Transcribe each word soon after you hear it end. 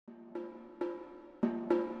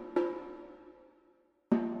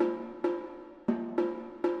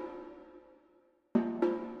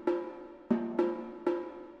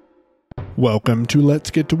Welcome to Let's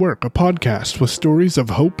Get to Work, a podcast with stories of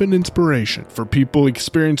hope and inspiration for people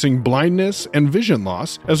experiencing blindness and vision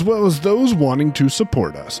loss, as well as those wanting to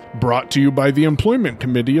support us. Brought to you by the Employment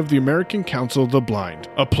Committee of the American Council of the Blind,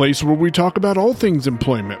 a place where we talk about all things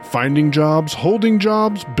employment, finding jobs, holding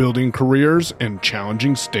jobs, building careers, and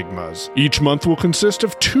challenging stigmas. Each month will consist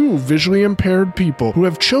of 2 visually impaired people who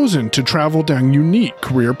have chosen to travel down unique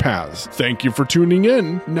career paths. Thank you for tuning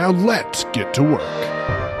in. Now let's get to work.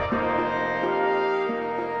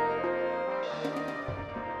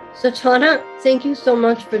 So Tana, thank you so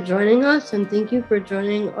much for joining us, and thank you for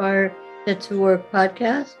joining our Get to Work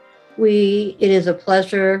podcast. It is a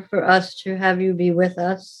pleasure for us to have you be with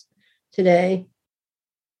us today.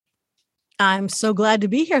 I'm so glad to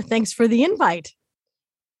be here. Thanks for the invite.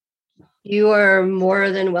 You are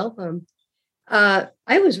more than welcome. I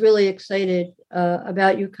was really excited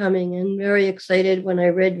about you coming, and very excited when I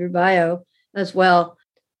read your bio as well.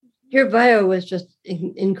 Your bio was just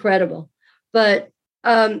incredible, but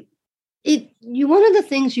one of the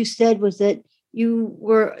things you said was that you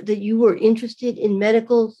were interested in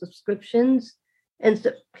medical subscriptions. And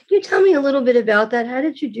so could you tell me a little bit about that? How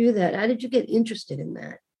did you do that? How did you get interested in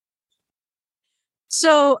that?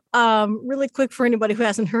 So really quick for anybody who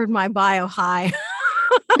hasn't heard my bio, hi.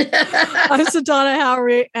 I'm Sadana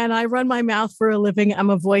Howery, and I run my mouth for a living.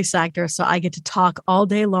 I'm a voice actor, so I get to talk all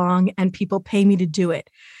day long and people pay me to do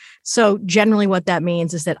it. So generally what that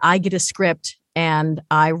means is that I get a script and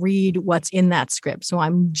I read what's in that script. So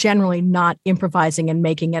I'm generally not improvising and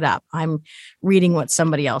making it up. I'm reading what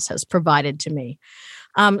somebody else has provided to me.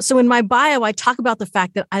 So in my bio, I talk about the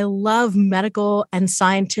fact that I love medical and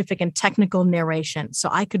scientific and technical narration. So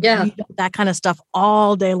I could read that kind of stuff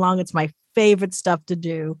all day long. It's my favorite stuff to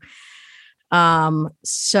do.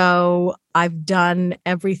 So I've done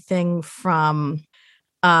everything from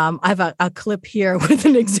I have a clip here with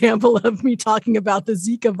an example of me talking about the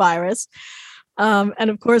Zika virus. And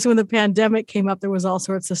of course, when the pandemic came up, there was all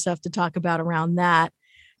sorts of stuff to talk about around that,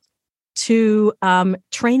 to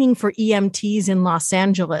training for EMTs in Los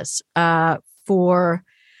Angeles for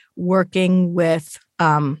working with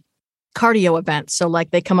cardio events. So like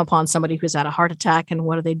they come upon somebody who's had a heart attack and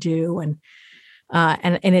what do they do? And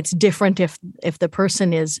it's different if the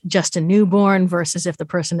person is just a newborn versus if the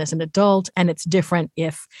person is an adult. And it's different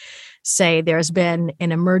if, say, there's been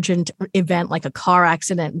an emergent event like a car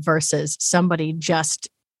accident versus somebody just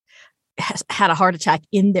has had a heart attack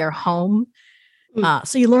in their home.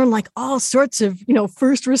 So you learn like all sorts of,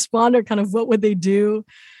 first responder kind of what would they do.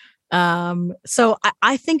 So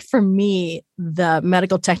I think for me, the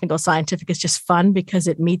medical, technical, scientific is just fun because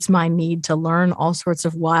it meets my need to learn all sorts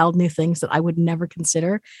of wild new things that I would never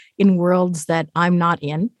consider in worlds that I'm not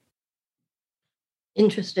in.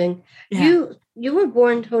 Interesting. Yeah. You were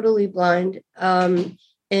born totally blind, and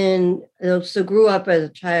so grew up as a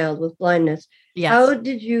child with blindness. Yes. How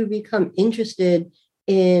did you become interested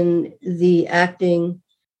in the acting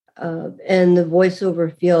and the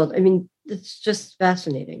voiceover field? I mean, it's just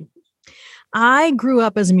fascinating. I grew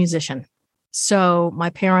up as a musician. So my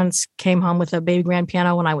parents came home with a baby grand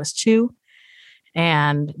piano when I was 2.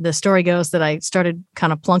 And the story goes that I started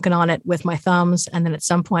kind of plunking on it with my thumbs. And then at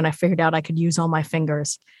some point I figured out I could use all my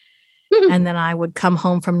fingers. And then I would come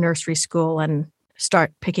home from nursery school and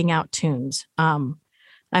start picking out tunes. I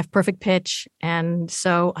have perfect pitch. And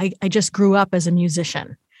so I just grew up as a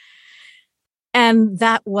musician. And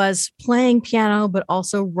that was playing piano, but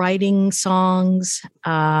also writing songs.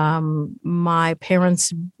 My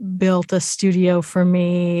parents built a studio for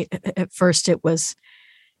me. At first it was,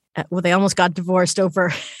 they almost got divorced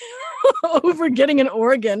over getting an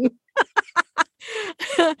organ.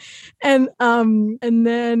 and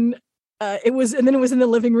then it was in the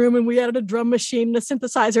living room, and we added a drum machine and a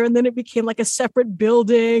synthesizer, and then it became like a separate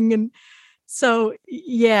building. And so,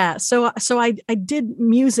 yeah, so I did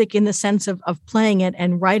music in the sense of playing it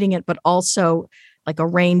and writing it, but also like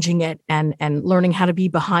arranging it and learning how to be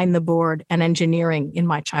behind the board and engineering in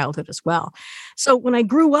my childhood as well. So when I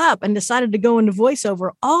grew up and decided to go into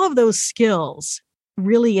voiceover, all of those skills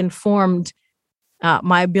really informed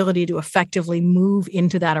my ability to effectively move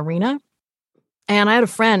into that arena. And I had a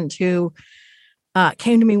friend who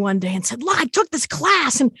came to me one day and said, "Look, I took this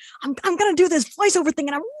class and I'm going to do this voiceover thing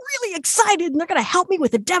and I'm really excited and they're going to help me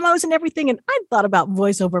with the demos and everything." And I'd thought about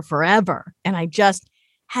voiceover forever and I just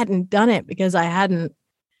hadn't done it because I hadn't,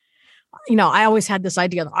 I always had this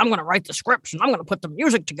idea that I'm going to write the scripts and I'm going to put the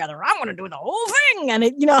music together. I'm going to do the whole thing. And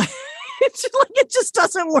it just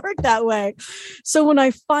doesn't work that way. So when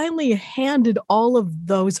I finally handed all of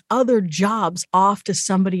those other jobs off to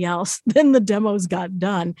somebody else, then the demos got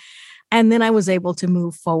done. And then I was able to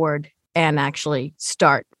move forward and actually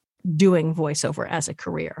start doing voiceover as a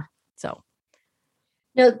career. So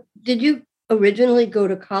now, did you originally go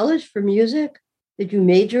to college for music? Did you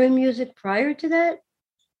major in music prior to that?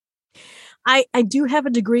 I do have a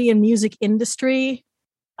degree in music industry.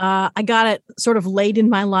 I got it sort of late in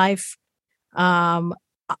my life.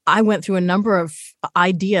 I went through a number of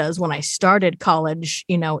ideas when I started college,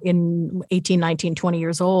 in 18, 19, 20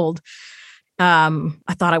 years old. I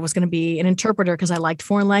thought I was going to be an interpreter because I liked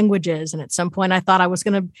foreign languages. And at some point I thought I was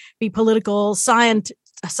going to be a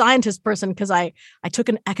scientist person because I took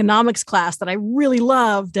an economics class that I really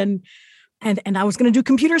loved and I was going to do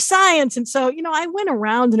computer science. And so, I went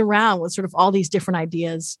around and around with sort of all these different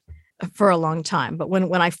ideas for a long time. But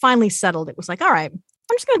when I finally settled, it was like, all right,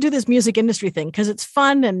 I'm just going to do this music industry thing because it's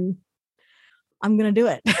fun and I'm going to do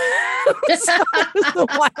it. So it was the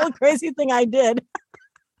wild, crazy thing I did.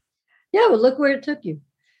 Yeah, well, look where it took you.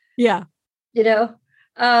 Yeah.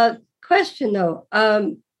 Question though,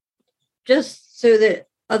 just so that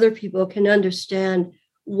other people can understand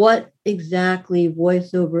what exactly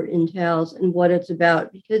voiceover entails and what it's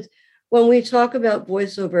about. Because when we talk about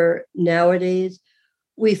voiceover nowadays,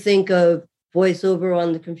 we think of voiceover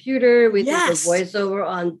on the computer, we think of voiceover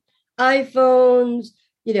on iPhones,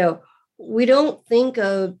 we don't think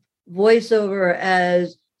of voiceover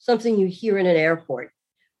as something you hear in an airport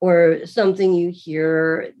or something you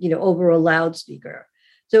hear, over a loudspeaker.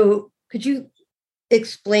 So could you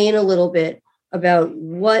explain a little bit about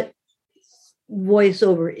what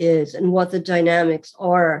voiceover is and what the dynamics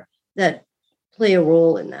are that play a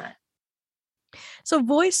role in that? So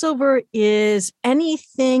voiceover is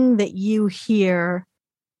anything that you hear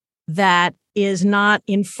that is not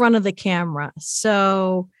in front of the camera.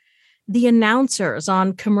 So the announcers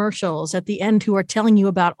on commercials at the end who are telling you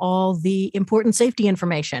about all the important safety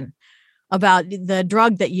information about the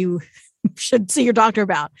drug that you should see your doctor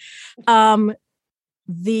about.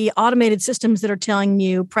 The automated systems that are telling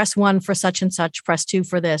you press 1 for such and such, press 2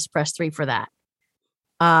 for this, press 3 for that.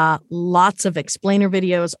 Lots of explainer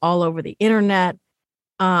videos all over the internet.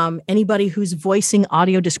 Anybody who's voicing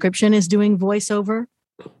audio description is doing voiceover,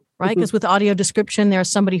 right? Because with audio description, there's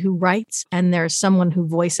somebody who writes and there's someone who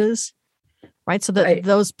voices, right? So that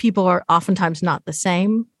those people are oftentimes not the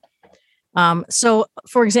same. So,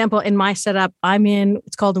 for example, in my setup,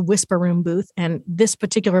 it's called a whisper room booth. And this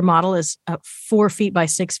particular model is 4 feet by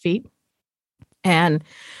 6 feet. And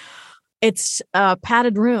it's a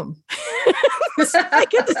padded room. So I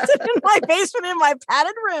get to sit in my basement in my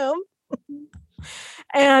padded room.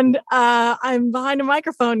 And I'm behind a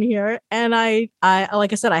microphone here. And I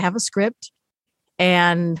like I said, I have a script.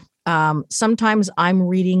 And sometimes I'm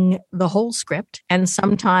reading the whole script. And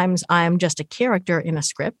sometimes I'm just a character in a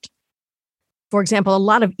script. For example, a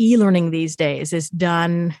lot of e-learning these days is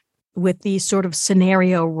done with these sort of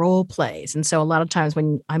scenario role plays. And so a lot of times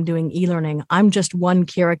when I'm doing e-learning, I'm just one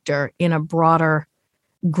character in a broader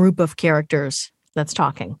group of characters that's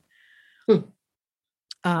talking.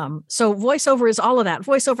 So voiceover is all of that.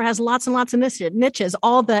 Voiceover has lots and lots of niches,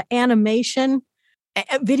 all the animation,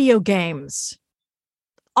 video games,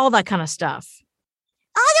 all that kind of stuff.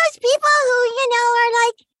 All those people who, are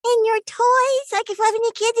like in your toys, like if you have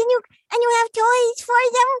any kids and you have toys for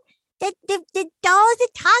them, the dolls that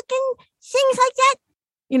talk and things like that.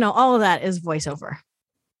 All of that is voiceover.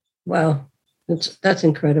 Wow. That's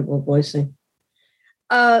incredible voicing.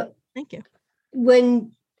 Thank you.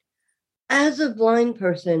 When, as a blind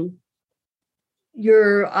person,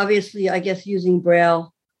 you're obviously, I guess, using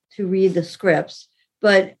Braille to read the scripts,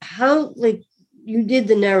 but how, you did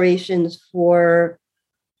the narrations for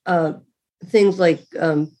things like,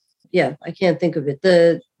 I can't think of it.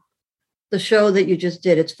 The show that you just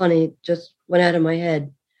did, it's funny, it just went out of my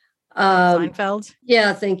head. Seinfeld?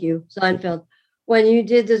 Yeah, thank you. Seinfeld. When you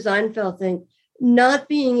did the Seinfeld thing, not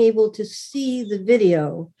being able to see the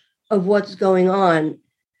video of what's going on,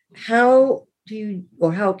 how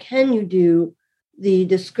can you do the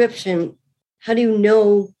description? How do you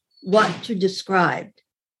know what to describe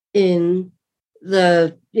in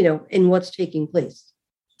in what's taking place?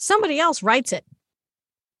 Somebody else writes it.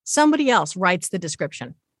 Somebody else writes the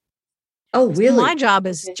description. Oh, really? So my job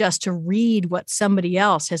is just to read what somebody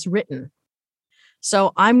else has written.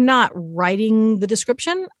 So I'm not writing the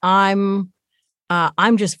description. I'm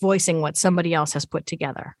just voicing what somebody else has put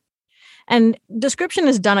together. And description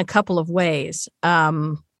is done a couple of ways.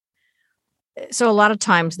 So a lot of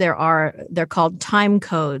times they're called time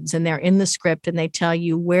codes, and they're in the script, and they tell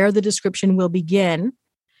you where the description will begin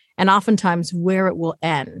and oftentimes where it will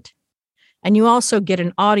end. And you also get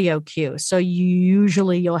an audio cue. So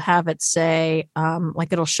you'll have it say,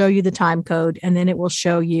 it'll show you the time code, and then it will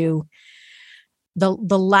show you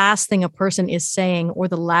the last thing a person is saying or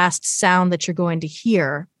the last sound that you're going to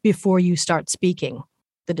hear before you start speaking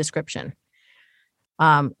the description.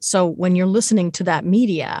 So when you're listening to that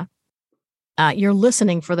media, you're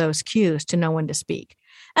listening for those cues to know when to speak.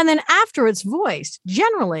 And then after it's voiced,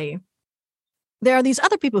 generally, there are these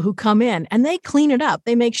other people who come in and they clean it up.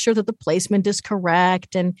 They make sure that the placement is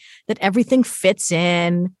correct and that everything fits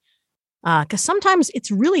in. Because sometimes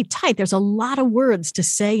it's really tight. There's a lot of words to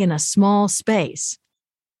say in a small space.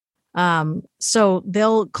 So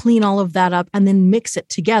they'll clean all of that up and then mix it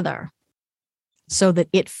together so that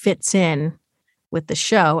it fits in with the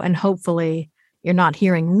show. And hopefully you're not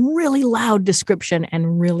hearing really loud description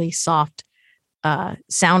and really soft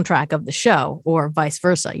soundtrack of the show, or vice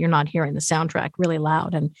versa. You're not hearing the soundtrack really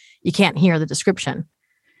loud and you can't hear the description.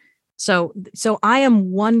 So I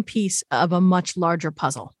am one piece of a much larger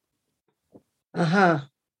puzzle.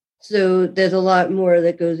 So there's a lot more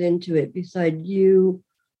that goes into it besides you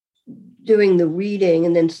doing the reading,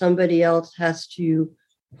 and then somebody else has to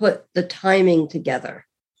put the timing together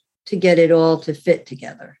to get it all to fit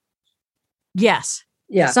together. Yes.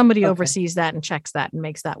 Yeah. Somebody oversees that and checks that and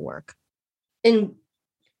makes that work. And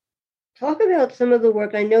talk about some of the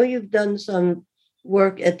work. I know you've done some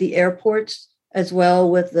work at the airports as well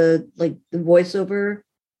with the voiceover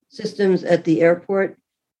systems at the airport.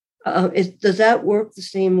 Does that work the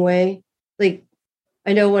same way? Like,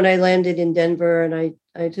 I know when I landed in Denver and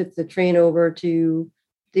I took the train over to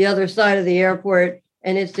the other side of the airport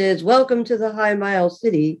and it says, "Welcome to the High Mile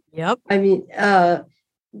City." Yep. I mean,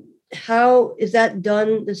 how is that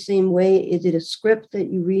done the same way? Is it a script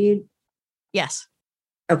that you read? Yes.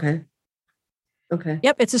 Okay.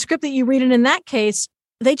 Yep. It's a script that you read. And in that case,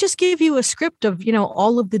 they just give you a script of,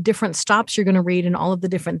 all of the different stops you're going to read and all of the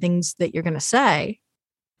different things that you're going to say.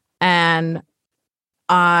 And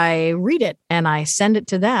I read it and I send it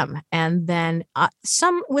to them. And then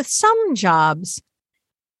with some jobs,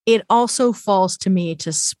 it also falls to me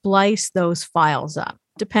to splice those files up.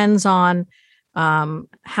 Depends on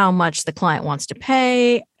how much the client wants to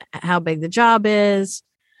pay, how big the job is.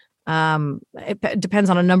 It depends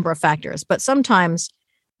on a number of factors, but sometimes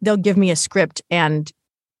they'll give me a script and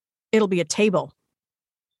it'll be a table.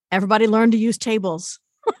 Everybody learn to use tables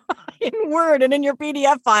in Word and in your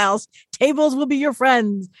PDF files. Tables will be your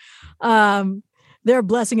friends. They're a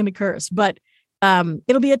blessing and a curse, but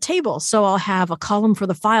it'll be a table. So I'll have a column for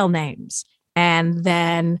the file names and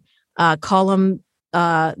then a column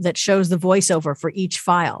that shows the voiceover for each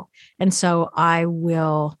file. And so I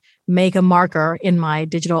will make a marker in my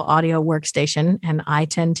digital audio workstation, and I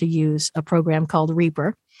tend to use a program called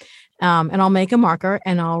Reaper. And I'll make a marker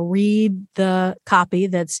and I'll read the copy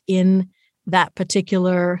that's in that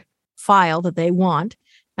particular file that they want.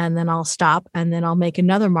 And then I'll stop and then I'll make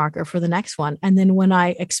another marker for the next one. And then when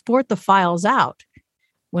I export the files out,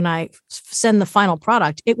 when I send the final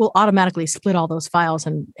product, it will automatically split all those files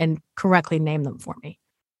and correctly name them for me.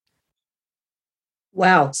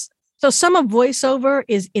 Wow. So some of voiceover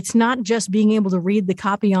it's not just being able to read the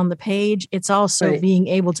copy on the page. It's also being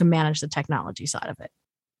able to manage the technology side of it.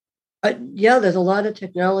 Yeah, there's a lot of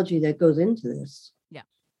technology that goes into this. Yeah.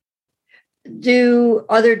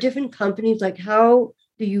 Are there different companies? Like, how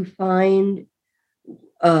do you find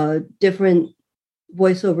different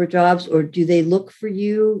voiceover jobs, or do they look for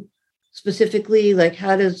you specifically? Like,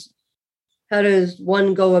 how does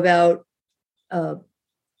one go about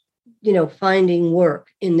finding work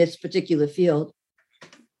in this particular field?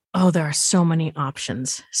 Oh, there are so many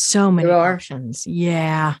options. So many options.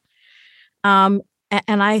 Yeah.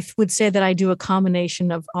 And I would say that I do a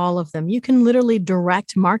combination of all of them. You can literally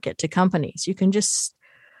direct market to companies. You can just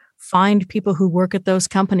find people who work at those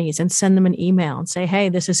companies and send them an email and say, "Hey,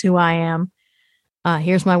 this is who I am.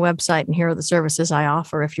 Here's my website and here are the services I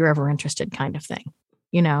offer if you're ever interested," kind of thing.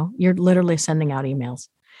 You're literally sending out emails.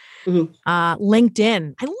 Mm-hmm.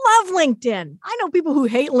 LinkedIn. I love LinkedIn. I know people who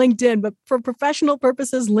hate LinkedIn, but for professional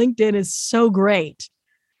purposes, LinkedIn is so great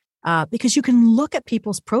because you can look at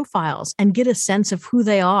people's profiles and get a sense of who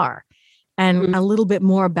they are and a little bit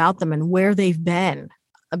more about them and where they've been,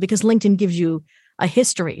 because LinkedIn gives you a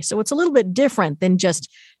history. So it's a little bit different than just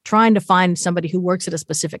trying to find somebody who works at a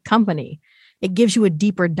specific company. It gives you a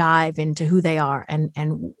deeper dive into who they are and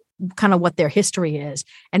kind of what their history is.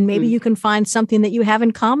 And maybe you can find something that you have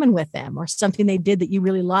in common with them or something they did that you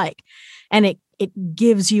really like. And it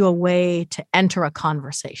gives you a way to enter a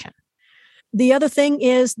conversation. The other thing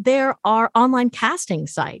is there are online casting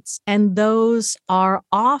sites, and those are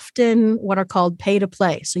often what are called pay to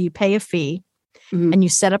play. So you pay a fee and you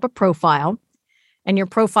set up a profile, and your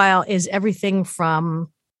profile is everything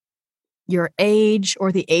from your age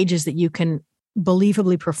or the ages that you can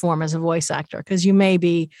believably perform as a voice actor, because you may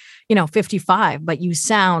be, 55, but you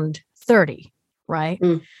sound 30, right?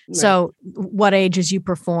 Right. So what ages you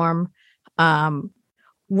perform,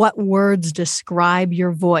 what words describe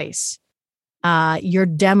your voice, your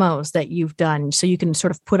demos that you've done. So you can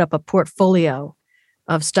sort of put up a portfolio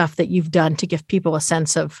of stuff that you've done to give people a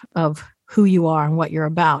sense of who you are and what you're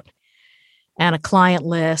about, and a client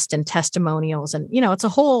list and testimonials. And, it's a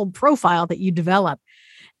whole profile that you develop.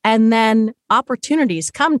 And then opportunities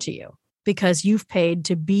come to you because you've paid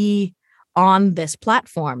to be on this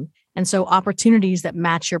platform. And so opportunities that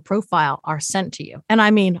match your profile are sent to you. And I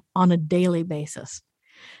mean, on a daily basis.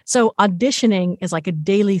 So auditioning is like a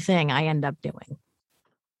daily thing I end up doing.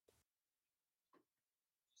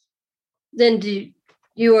 Then do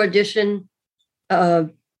you audition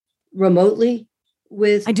remotely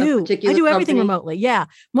with I do. a particular I do everything company? remotely. Yeah.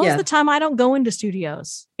 Most of the time I don't go into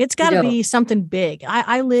studios. It's got to be something big.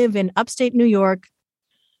 I live in upstate New York,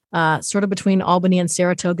 sort of between Albany and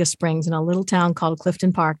Saratoga Springs, in a little town called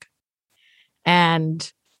Clifton Park. And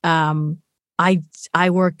I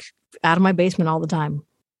work out of my basement all the time.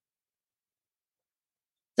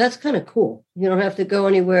 That's kind of cool. You don't have to go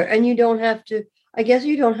anywhere, and you don't have to, I guess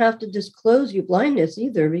you don't have to disclose your blindness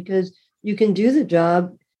either, because you can do the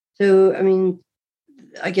job. So, I mean,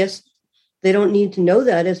 I guess they don't need to know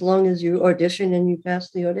that as long as you audition and you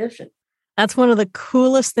pass the audition. That's one of the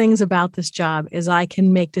coolest things about this job, is I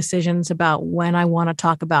can make decisions about when I want to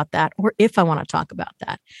talk about that, or if I want to talk about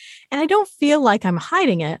that. And I don't feel like I'm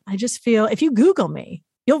hiding it. I just feel, if you Google me,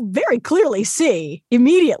 you'll very clearly see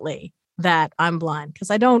immediately that I'm blind,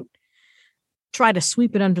 because I don't try to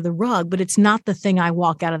sweep it under the rug, but it's not the thing I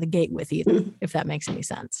walk out of the gate with either, if that makes any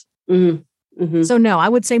sense. Mm-hmm. Mm-hmm. So no, I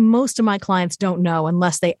would say most of my clients don't know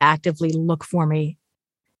unless they actively look for me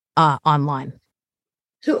online.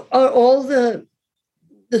 So are all the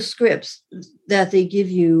scripts that they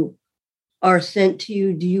give you are sent to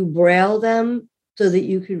you? Do you braille them so that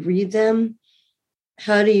you could read them?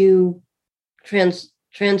 How do you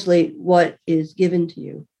translate what is given to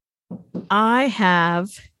you? I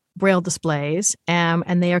have braille displays,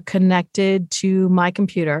 and they are connected to my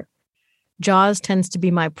computer. JAWS tends to be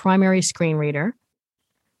my primary screen reader,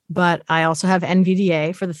 but I also have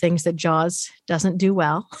NVDA for the things that JAWS doesn't do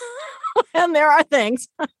well. And there are things.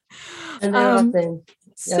 And there are things.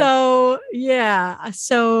 Yeah.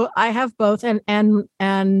 So I have both,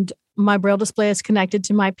 and my braille display is connected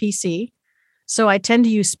to my PC. So I tend to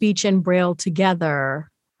use speech and braille together.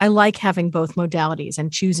 I like having both modalities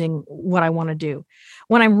and choosing what I want to do.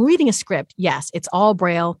 When I'm reading a script, yes, it's all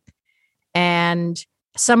braille. And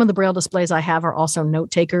some of the braille displays I have are also note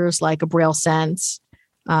takers, like a Braille Sense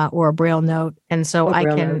or a Braille Note. And so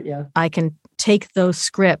I can take those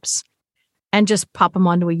scripts and just pop them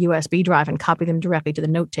onto a USB drive and copy them directly to the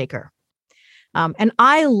note taker. And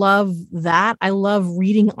I love that. I love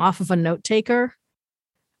reading off of a note taker.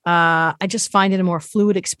 I just find it a more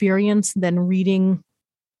fluid experience than reading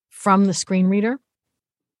from the screen reader.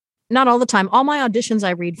 Not all the time. All my auditions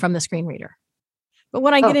I read from the screen reader. But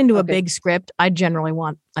when I get into a big script, I generally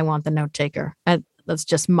want the note taker. That's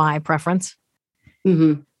just my preference.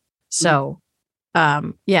 Mm-hmm. So,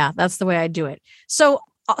 that's the way I do it. So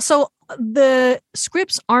the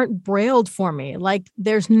scripts aren't brailled for me. Like,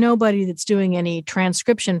 there's nobody that's doing any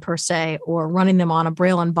transcription per se, or running them on a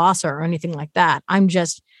Braille embosser or anything like that. I'm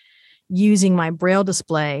just using my braille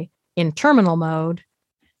display in terminal mode,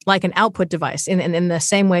 like an output device, in the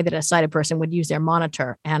same way that a sighted person would use their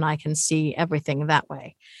monitor, and I can see everything that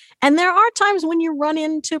way. And there are times when you run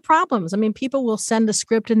into problems. I mean, people will send a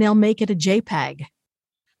script and they'll make it a JPEG,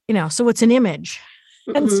 so it's an image.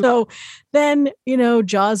 Mm-hmm. And so then,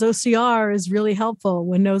 JAWS OCR is really helpful.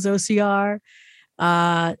 Windows OCR.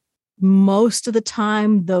 Most of the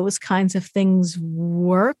time, those kinds of things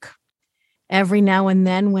work. Every now and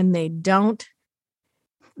then, when they don't,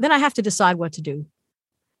 then I have to decide what to do.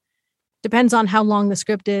 Depends on how long the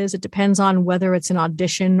script is. It depends on whether it's an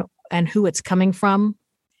audition and who it's coming from.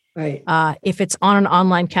 Right. If it's on an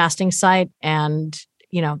online casting site and,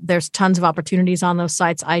 there's tons of opportunities on those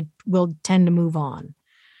sites, I will tend to move on.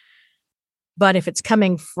 But if it's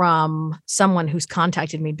coming from someone who's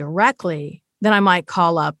contacted me directly, then I might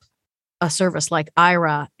call up a service like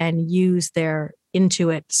Aira and use their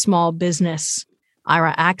Intuit small business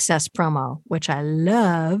Aira Access promo, which I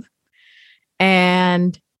love,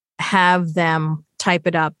 and have them type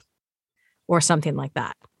it up or something like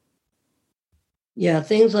that. Yeah,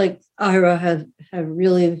 things like Aira have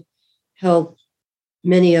really helped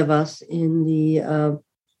many of us in the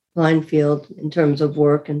blind field in terms of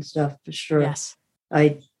work and stuff, for sure. Yes.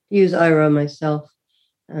 I use Aira myself,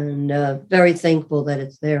 and very thankful that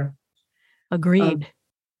it's there. Agreed.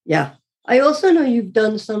 Yeah. I also know you've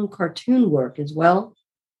done some cartoon work as well.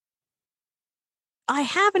 I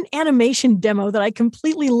have an animation demo that I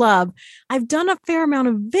completely love. I've done a fair amount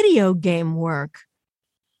of video game work.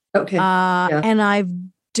 Okay. And I've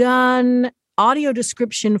done audio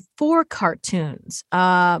description for cartoons.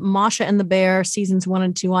 Masha and the Bear, seasons 1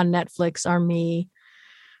 and 2 on Netflix are me.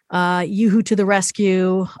 Yoo-Hoo to the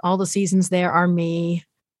Rescue, all the seasons there are me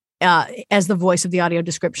as the voice of the audio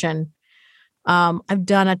description. I've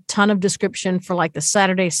done a ton of description for like the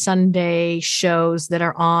Saturday, Sunday shows that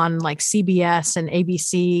are on like CBS and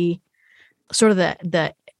ABC, sort of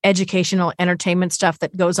the educational entertainment stuff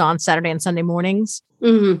that goes on Saturday and Sunday mornings.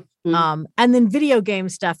 Mm-hmm. And then video game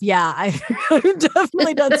stuff. Yeah, I've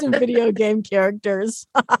definitely done some video game characters.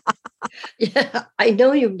 Yeah, I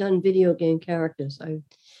know you've done video game characters.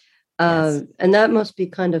 Yes. And that must be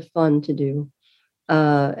kind of fun to do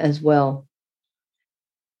as well.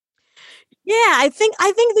 Yeah, I think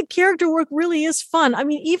the character work really is fun. I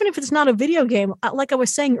mean, even if it's not a video game, like I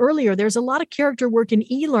was saying earlier, there's a lot of character work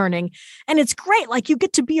in e-learning, and it's great. Like you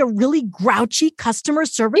get to be a really grouchy customer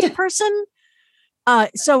service person.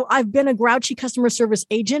 So I've been a grouchy customer service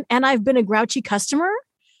agent, and I've been a grouchy customer.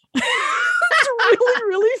 It's really,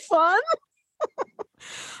 really fun.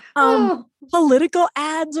 Political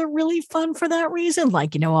ads are really fun for that reason.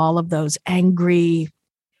 Like, all of those angry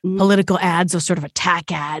political ads, those sort of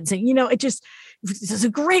attack ads. And, it's a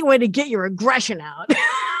great way to get your aggression out.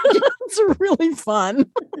 It's really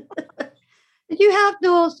fun. You have to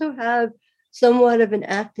also have somewhat of an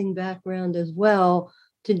acting background as well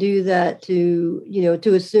to do that, to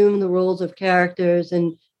assume the roles of characters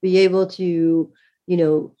and be able to,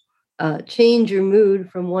 change your mood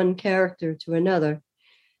from one character to another.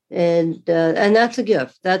 And that's a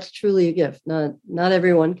gift. That's truly a gift. Not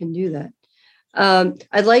everyone can do that.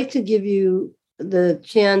 I'd like to give you the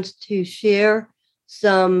chance to share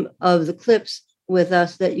some of the clips with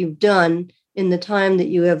us that you've done in the time that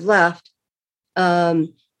you have left,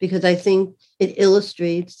 because I think it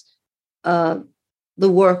illustrates the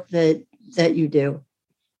work that you do.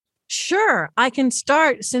 Sure. I can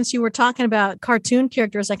start, since you were talking about cartoon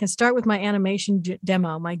characters, I can start with my animation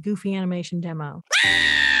demo, my goofy animation demo.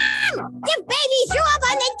 The baby threw up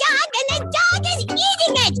on the dog, and the dog is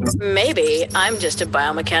eating it! Maybe I'm just a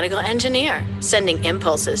biomechanical engineer, sending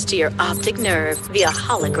impulses to your optic nerve via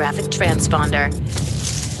holographic transponder.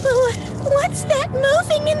 What's that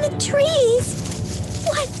moving in the trees?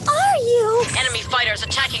 What are you? Enemy fighters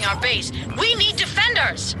attacking our base. We need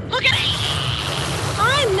defenders. Look at it.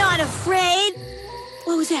 I'm not afraid.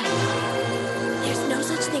 What was that? There's no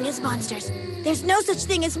such thing as monsters. There's no such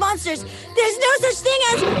thing as monsters. There's no such thing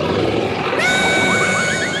as...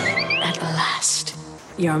 At last,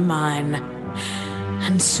 you're mine.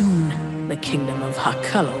 And soon, the kingdom of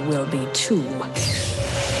Hakala will be too.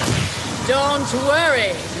 Don't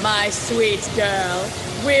worry, my sweet girl.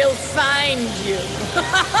 We'll find you.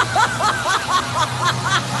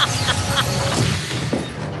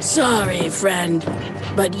 Sorry, friend,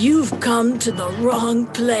 but you've come to the wrong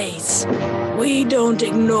place. We don't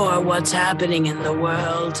ignore what's happening in the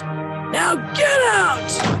world. Now get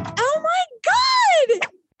out! Oh my God!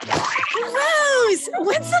 Rose,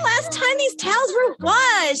 when's the last time these towels were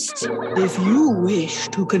washed? If you wish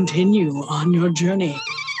to continue on your journey,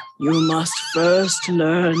 you must first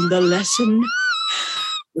learn the lesson.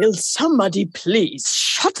 Will somebody please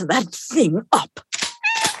shut that thing up?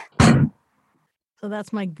 So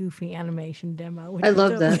that's my goofy animation demo. I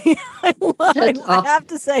love that. I have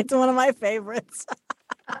to say it's one of my favorites.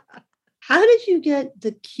 How did you get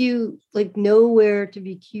the cue, like nowhere to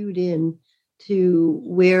be cued in to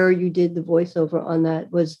where you did the voiceover on that?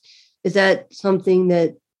 Is that something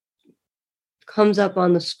that comes up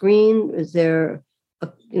on the screen? Is there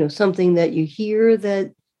something that you hear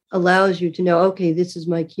that allows you to know, okay, this is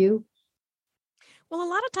my cue? Well, a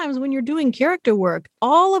lot of times when you're doing character work,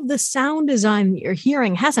 all of the sound design that you're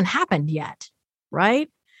hearing hasn't happened yet, right?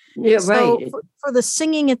 Yeah, so right. For the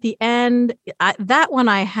singing at the end, that one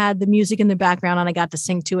I had the music in the background and I got to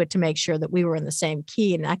sing to it to make sure that we were in the same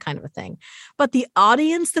key and that kind of a thing. But the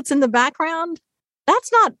audience that's in the background,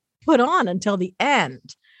 that's not put on until the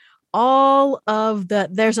end.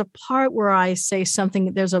 There's a part where I say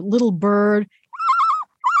something, there's a little bird,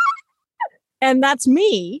 and that's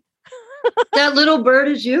me. That little bird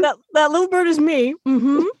is you? That little bird is me.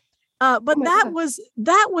 Mm-hmm. But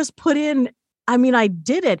that was put in. I mean, I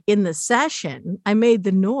did it in the session. I made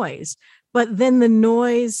the noise, but then the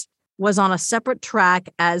noise was on a separate track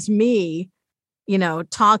as me,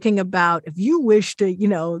 talking about if you wish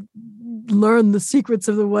to, learn the secrets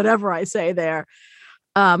of the whatever I say there.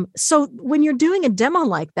 So when you're doing a demo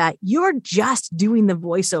like that, you're just doing the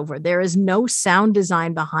voiceover. There is no sound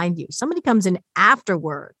design behind you. Somebody comes in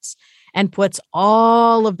afterwards and puts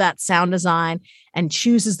all of that sound design and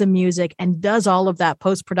chooses the music and does all of that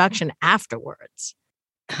post-production afterwards.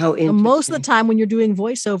 How So interesting. most of the time when you're doing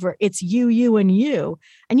voiceover, it's you, and you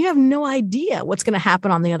have no idea what's going to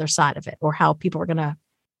happen on the other side of it or how people are going to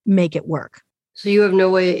make it work. So you have no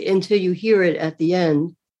way until you hear it at the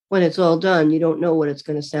end. When it's all done, you don't know what it's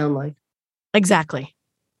going to sound like. Exactly.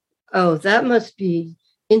 Oh, that must be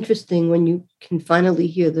interesting when you can finally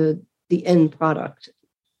hear the end product.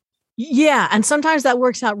 Yeah. And sometimes that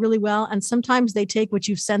works out really well. And sometimes they take what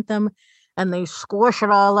you've sent them and they squish it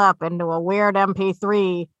all up into a weird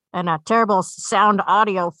MP3 and a terrible sound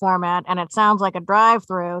audio format. And it sounds like a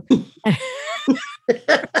drive-through.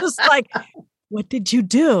 Just like, what did you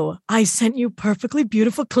do? I sent you perfectly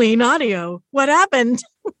beautiful, clean audio. What happened?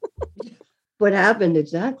 What happened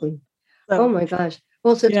exactly? So, Oh my gosh.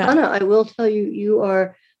 Well, Satana, I will tell you, you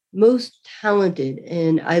are most talented,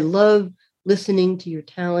 and I love listening to your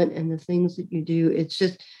talent and the things that you do. It's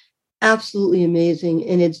just absolutely amazing,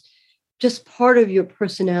 and it's just part of your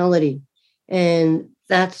personality, and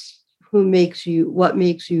that's what makes you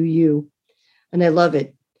you. And I love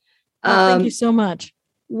it. thank you so much.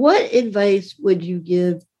 What advice would you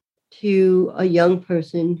give to a young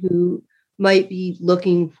person who might be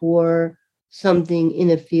looking for something in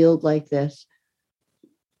a field like this?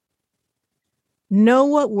 Know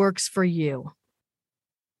what works for you,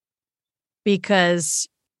 because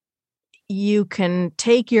you can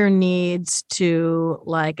take your needs to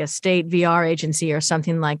like a state VR agency or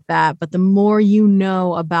something like that. But the more you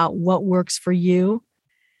know about what works for you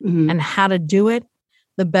and how to do it,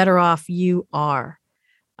 the better off you are.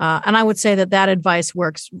 And I would say that advice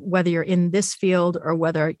works whether you're in this field or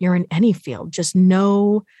whether you're in any field. Just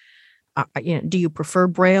know, do you prefer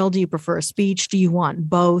Braille? Do you prefer speech? Do you want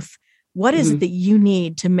both? What is it that you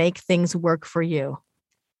need to make things work for you?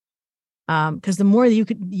 Because the more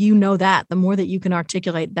you know that, the more that you can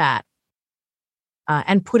articulate that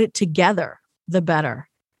and put it together, the better.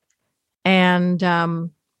 And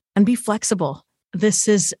be flexible. This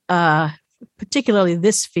is particularly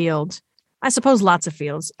this field. I suppose lots of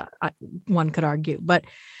fields, one could argue, but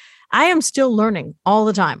I am still learning all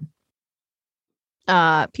the time.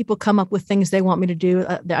 People come up with things they want me to do.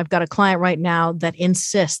 I've got a client right now that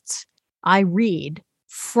insists I read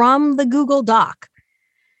from the Google Doc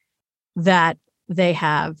that they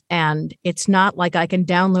have. And it's not like I can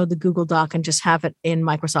download the Google Doc and just have it in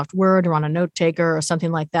Microsoft Word or on a note taker or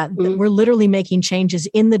something like that. We're literally making changes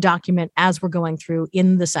in the document as we're going through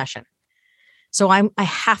in the session. So I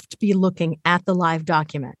have to be looking at the live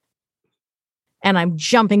document, and I'm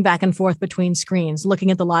jumping back and forth between screens, looking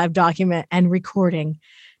at the live document and recording.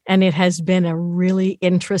 And it has been a really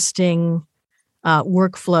interesting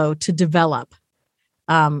workflow to develop.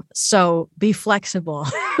 So be flexible.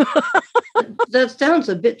 That sounds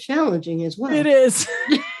a bit challenging as well. It is.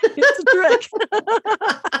 It's a trick.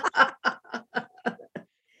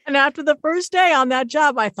 And after the first day on that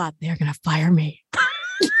job, I thought, they're going to fire me.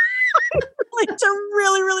 Like, I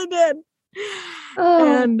really, really did.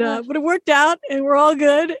 But it worked out and we're all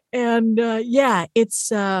good. And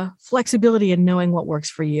it's flexibility and knowing what works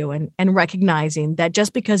for you and recognizing that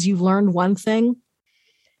just because you've learned one thing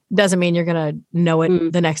doesn't mean you're going to know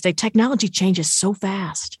it the next day. Technology changes so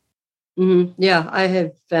fast. Yeah, I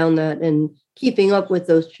have found that. And keeping up with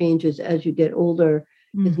those changes as you get older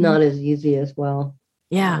is not as easy as well.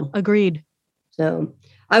 Yeah, agreed. So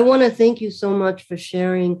I want to thank you so much for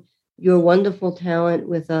sharing your wonderful talent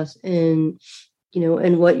with us and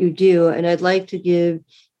what you do. And I'd like to give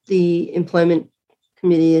the employment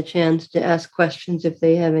committee a chance to ask questions if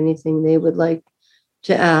they have anything they would like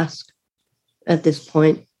to ask at this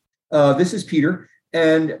point. This is Peter.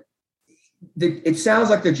 And it sounds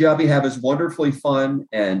like the job you have is wonderfully fun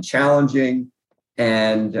and challenging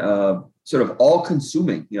and sort of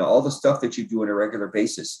all-consuming, all the stuff that you do on a regular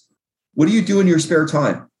basis. What do you do in your spare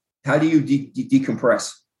time? How do you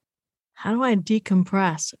decompress? How do I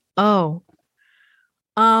decompress?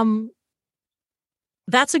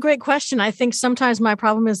 That's a great question. I think sometimes my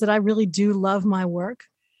problem is that I really do love my work.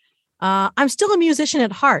 I'm still a musician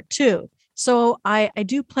at heart too. So I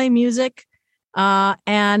do play music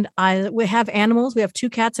and we have animals. We have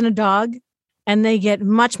 2 cats and a dog, and they get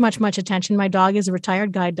much, much, much attention. My dog is a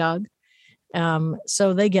retired guide dog.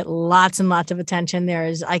 So they get lots and lots of attention.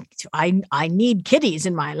 I need kitties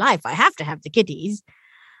in my life. I have to have the kitties.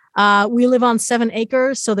 We live on 7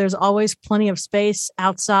 acres, so there's always plenty of space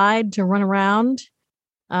outside to run around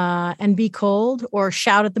and be cold or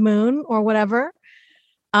shout at the moon or whatever.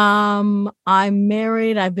 I'm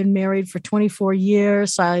married. I've been married for 24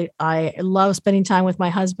 years. I love spending time with my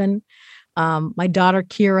husband. My daughter,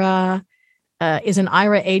 Kira, is an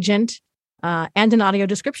IRA agent and an audio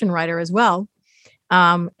description writer as well.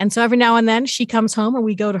 And so every now and then she comes home or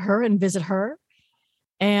we go to her and visit her.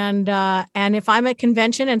 And if I'm at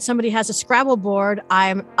convention and somebody has a Scrabble board,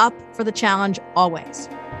 I'm up for the challenge always.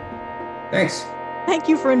 Thanks. Thank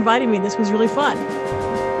you for inviting me. This was really fun.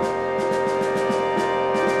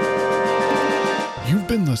 You've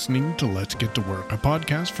been listening to Let's Get to Work, a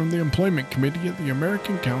podcast from the Employment Committee at the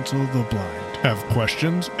American Council of the Blind. Have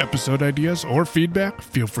questions, episode ideas, or feedback?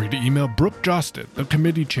 Feel free to email Brooke Jostad, the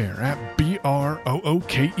committee chair, at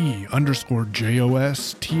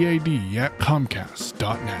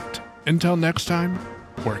BROOKE_JOSTAD@Comcast.net. Until next time,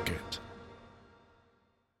 work it.